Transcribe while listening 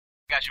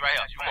Got you right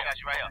here. Got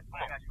you right here.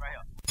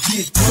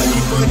 Get money,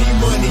 money,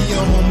 money,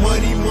 I'm a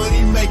money,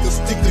 money maker.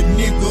 Stick a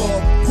nigga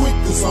up quick,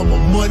 cause I'm a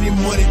money,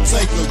 money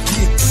taker.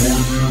 Get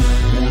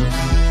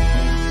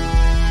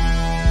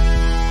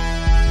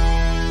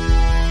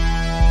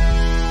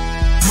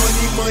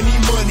money, money,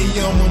 money,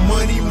 I'm a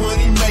money,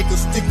 money maker.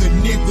 Stick a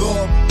nigga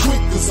up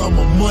quick, cause I'm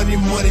a money,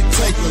 money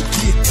taker.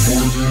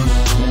 Get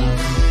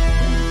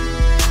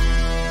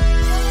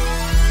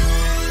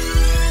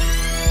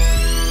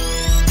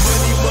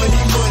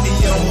money, money,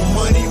 I'm a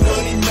money,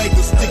 money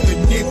maker. Stick a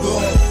nigga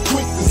up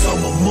quick, cause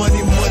I'm a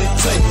money, money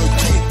taker.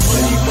 Get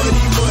money,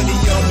 money, money,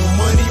 I'm a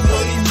money,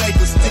 money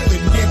maker. Stick a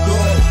nigga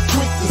up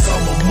quick, cause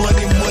I'm a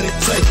money, money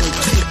taker.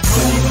 Get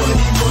money,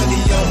 money, money,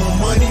 I'm a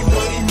money,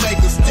 money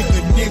maker. Stick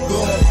a nigga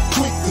up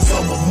quick, cause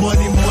I'm a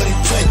money, money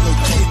taker.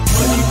 Get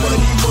money,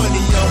 money,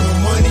 money, I'm a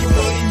money,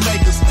 money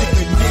maker. Stick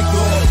a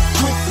nigga up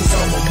quick, cause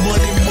I'm a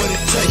money, money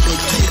taker.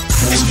 Get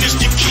it's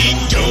Mr. King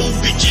Doe,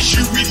 bitches,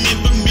 you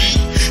remember me.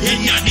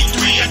 In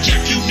 93, I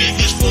jacked you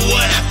niggas for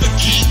a half a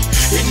key.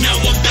 And now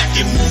I'm back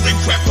and moving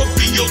crack up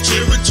in your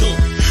territory.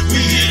 We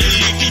hit a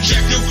lick and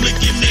jack your click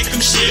and make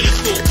them sell it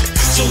for.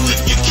 So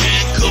if you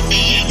can't cut me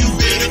in, you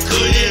better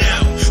cut it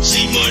out.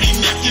 See money,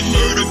 Mack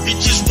Murder,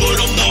 bitches, what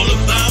I'm all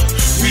about.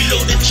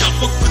 Reload the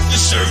chopper, quick to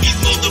serve these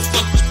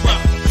motherfuckers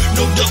proper.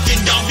 No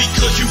ducking down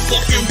because you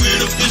fucking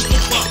with a pistol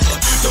popper.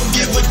 Don't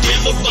give a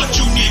damn about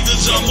you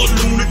niggas, I'm a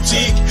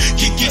lunatic.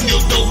 Kicking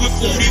your door with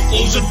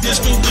 44s, a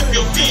pistol with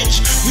your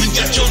bitch. We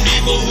got your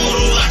neighborhood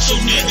on lock, so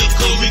nigga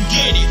come and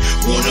get it.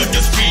 Wanna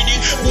defend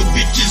it, but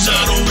bitches I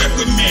don't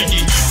recommend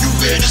it. You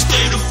better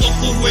stay the fuck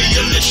away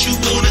unless you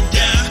wanna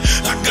die.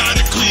 I got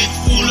a clique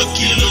full of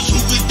killers who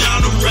is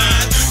down to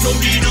ride. No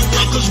need to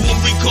run, cause when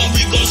we come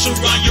we gon'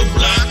 surround your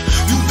block.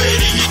 You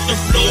better hit the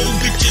floor,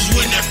 bitches,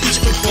 when that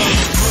pistol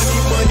fire.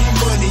 money, money,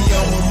 money,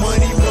 I'm a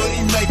money,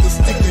 money maker.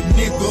 Stick a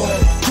nigga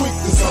up quick,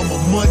 cause I'm a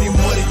money,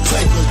 money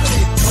taker.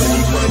 Get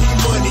money, money,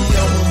 money,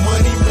 I'm a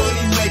money,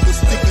 money maker.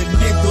 Stick a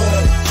nigga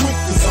up quick,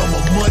 cause I'm a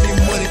money,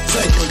 money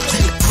taker.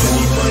 Get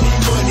money, money,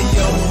 money,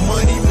 I'm a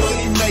money,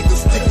 money maker.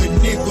 Stick a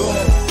nigga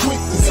up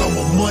quick, cause I'm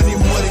a money,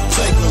 money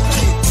taker.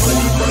 Get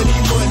money, money,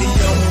 money,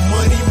 I'm a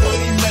money,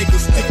 money maker.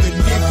 Stick a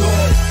nigga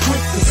up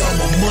quick, cause I'm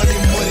a money,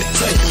 money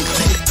taker.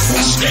 Get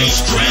I stay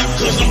strapped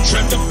cause I'm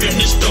trapped up in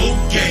this dope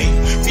game.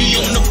 Be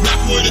on the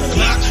block with a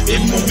Glock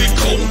and moving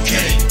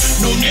cocaine.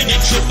 No need to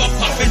trip, I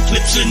poppin'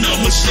 clips and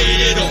I'ma set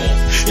it off.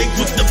 They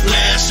put the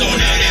blast on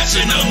that ass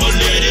and I'ma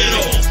let it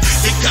off.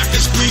 They got the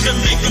squeeze and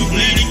make them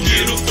bleed and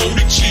get them for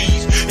the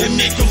cheese. And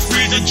make them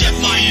freeze and jack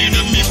my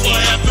enemies for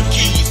half a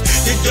keys.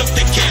 They duck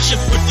the cash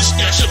and put the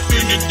stash up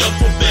in the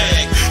duffel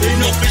bag. And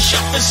open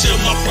shop and sell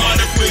my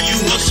product where you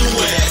hustle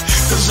at.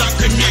 Cause I'm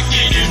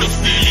connected and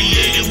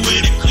affiliated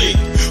with a clique.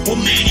 Or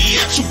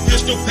maniacs who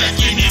pistol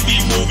packing and be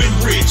moving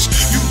bricks.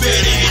 You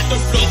better hit the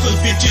floor cause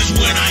bitches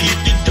when I hit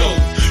the dough.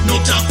 No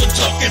time for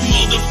talking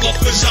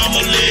motherfuckers,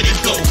 I'ma let it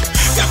go.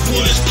 Got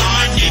bullets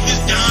flying,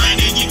 niggas dying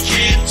and you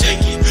can't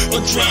take it. A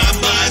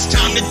drive-by, it's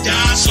time to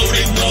die so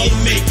they won't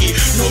make it.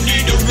 No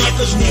need to run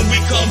cause when we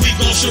come we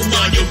gon'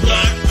 surround your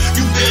block.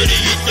 You better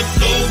hit the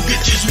floor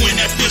bitches when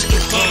that pistol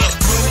pop.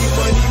 money,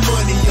 money,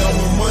 money, I'm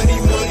a money,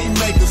 money